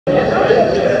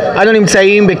אנו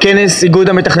נמצאים בכנס איגוד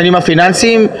המתכננים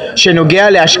הפיננסיים שנוגע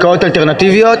להשקעות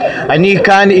אלטרנטיביות. אני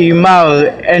כאן עם מר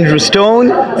אנדרו סטון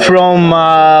from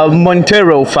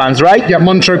Montreux funds, right? Yeah,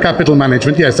 Montreux Capital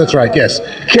Management. Yes, that's right. Yes.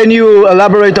 Can you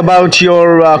elaborate about your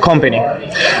company?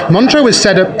 Montreux was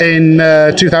set up in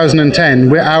 2010,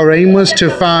 where our aim was to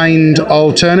find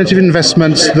alternative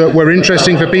investments that were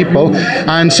interesting for people,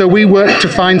 and so we worked to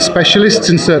find specialists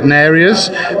in certain areas,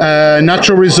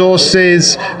 natural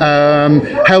resources,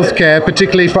 healthcare,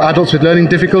 particularly for adults with learning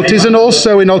difficulties, and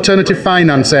also in alternative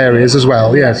finance areas as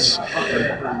well. Yes.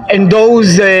 And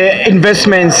those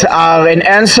investments are an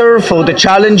answer for the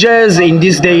challenges in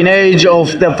this day and age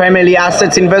of the family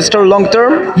assets investor long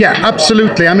term? Yeah,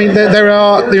 absolutely. I mean, there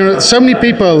are so many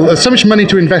people, so much money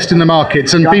to invest in the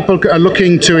markets, and people are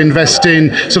looking to invest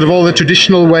in sort of all the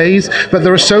traditional ways, but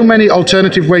there are so many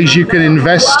alternative ways you can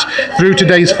invest through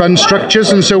today's fund structures,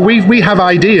 and so we have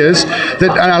ideas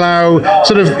that allow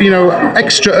sort of,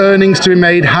 extra earnings to be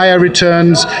made, higher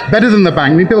returns, better than the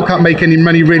bank. I mean, people can't make any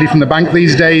money really from the bank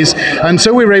these days. And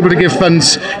so we were able to give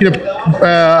funds,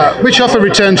 which offer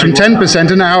returns from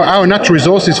 10%, and our natural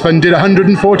resources fund did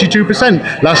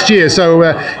 142% last year. So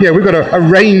we've got a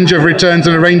range of returns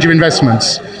and a range of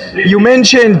investments. You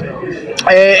mentioned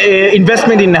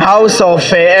investment in the house of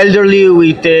elderly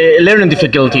with learning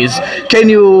difficulties. Can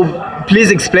you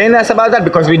please explain us about that,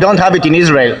 because we don't have it in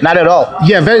Israel, not at all.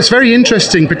 Yeah, it's very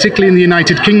interesting, particularly in the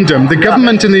United Kingdom. The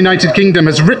government in the United Kingdom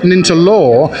has written into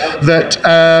law that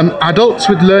adults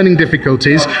with learning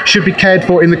difficulties should be cared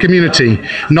for in the community,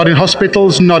 not in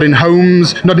hospitals, not in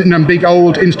homes, not in big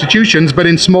old institutions, but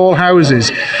in small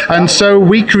houses. And so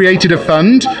we created a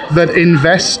fund that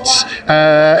invests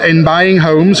in buying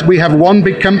homes. We have one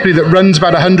big company that runs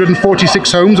about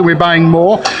 146 homes, and we're buying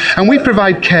more. And we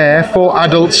provide care for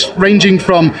adults ranging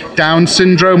from Down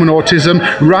syndrome and autism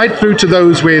right through to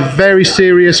those with very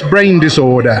serious brain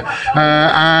disorder.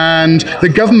 And the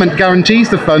government guarantees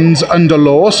the funds under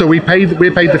law, so we're paid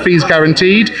the fees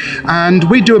guaranteed, and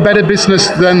we do a better business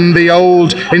than the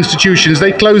old institutions.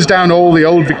 They closed down all the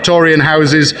old Victorian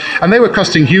houses, and they were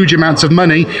costing huge amounts of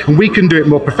money, and we can do it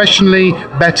more professionally,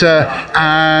 better,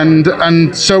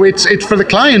 and so it's for the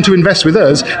client to invest with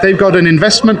us. They've got an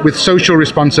investment with social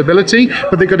responsibility,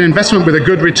 but they've got an investment with a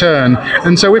good return.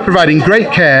 And so we're providing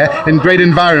great care and great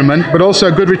environment, but also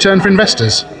a good return for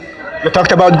investors. You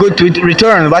talked about good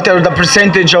return. What are the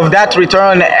percentage of that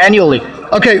return annually?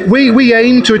 Okay, we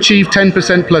aim to achieve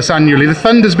 10% plus annually. The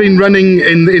fund has been running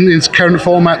in its current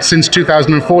format since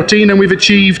 2014, and we've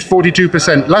achieved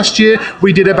 42%. Last year,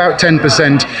 we did about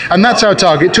 10%, and that's our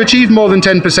target, to achieve more than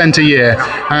 10% a year.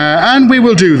 And we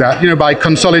will do that, by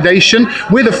consolidation.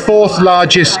 We're the fourth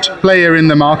largest player in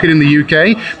the market in the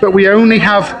UK, but we only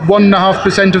have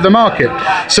 1.5% of the market.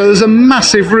 So there's a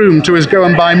massive room to us go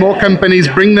and buy more companies,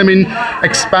 bring them in,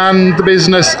 expand the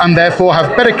business, and therefore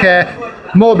have better care,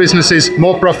 more businesses,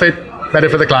 more profit, better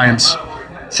for the clients.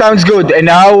 Sounds good. And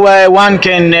now one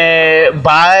can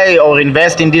buy or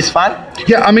invest in this fund?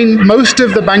 Yeah, I mean, most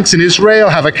of the banks in Israel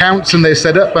have accounts and they're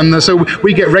set up, and so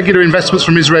we get regular investments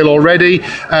from Israel already,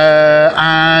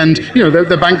 and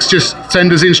the banks just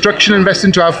send us the instruction, invest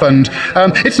into our fund.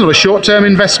 It's not a short-term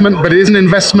investment, but it is an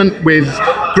investment with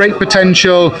great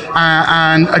potential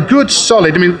and a good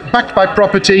solid, backed by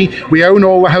property. We own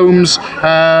all the homes,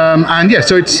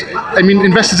 so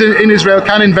investors in Israel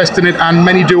can invest in it, and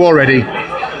many do already.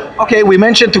 Okay, we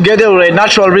mentioned together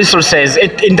natural resources.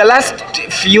 In the last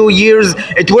few years,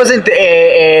 it wasn't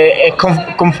a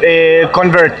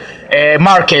convert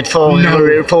market for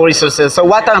resources. So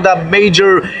what are the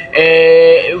major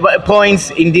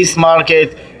points in this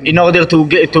market in order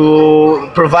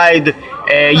to provide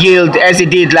yield as it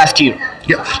did last year?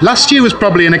 Yeah, last year was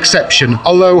probably an exception.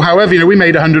 However, we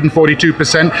made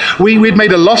 142%. We'd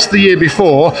made a loss the year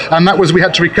before, and that was we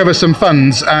had to recover some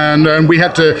funds, and we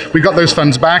got those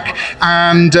funds back.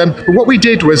 And what we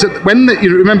did was that when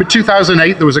you remember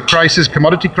 2008, there was a crisis,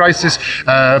 commodity crisis.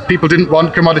 People didn't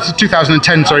want commodities.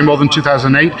 2010, sorry, more than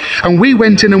 2008. And we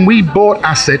went in and we bought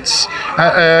assets.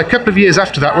 A couple of years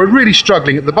after that, we're really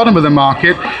struggling at the bottom of the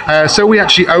market. So we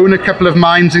actually own a couple of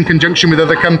mines in conjunction with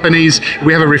other companies.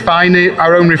 We have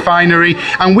our own refinery,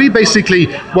 and we basically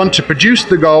want to produce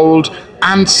the gold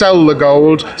and sell the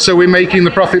gold, so we're making the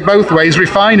profit both ways,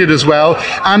 refine it as well.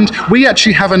 And we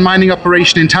actually have a mining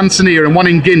operation in Tanzania and one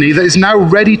in Guinea that is now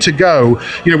ready to go.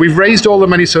 We've raised all the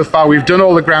money so far, we've done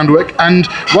all the groundwork, and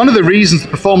one of the reasons the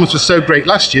performance was so great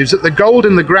last year is that the gold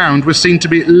in the ground was seen to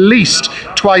be at least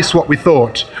twice what we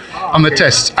thought on the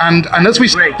tests. And as we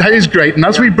that is great, and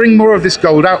as we bring more of this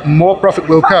gold out, more profit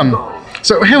will come.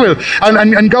 So here we'll,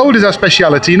 and gold is our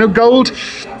speciality. You know, gold,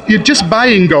 you're just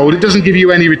buying gold. It doesn't give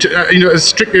you any return.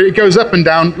 It goes up and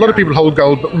down. A lot of people hold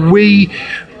gold, but we,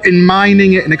 in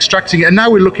mining it and extracting it, and now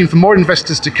we're looking for more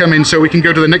investors to come in so we can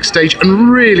go to the next stage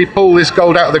and really pull this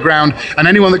gold out of the ground. And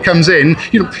anyone that comes in,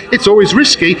 it's always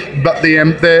risky, but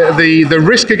the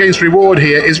risk against reward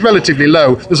here is relatively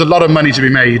low. There's a lot of money to be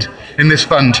made in this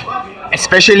fund.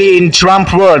 Especially in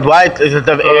Trump world, right?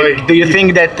 Do you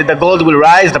think that the gold will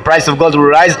rise, the price of gold will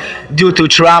rise due to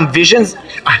Trump visions?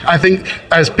 I think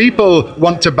as people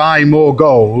want to buy more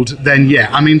gold, then yeah.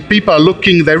 I mean, people are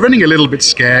looking, they're running a little bit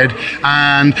scared,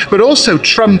 but also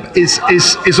Trump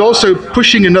is also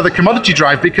pushing another commodity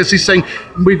drive, because he's saying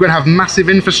we're going to have massive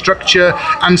infrastructure,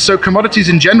 and so commodities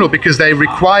in general, because they're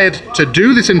required to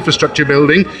do this infrastructure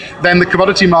building, then the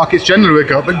commodity markets generally will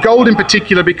go up. But gold in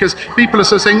particular, because people are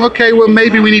sort of saying, okay, well,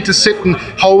 maybe we need to sit and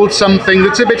hold something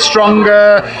that's a bit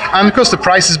stronger. And of course, the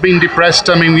price has been depressed.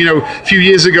 I mean, a few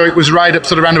years ago, it was right up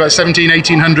sort of around about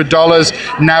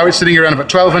 $1,700–$1,800. Now it's sitting around about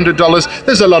 $1,200.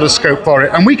 There's a lot of scope for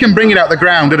it. And we can bring it out the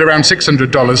ground at around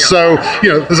 $600. So,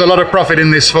 there's a lot of profit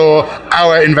in this for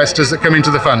our investors that come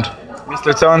into the fund.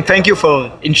 Mr. Ton, thank you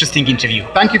for interesting interview.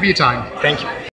 Thank you for your time. Thank you.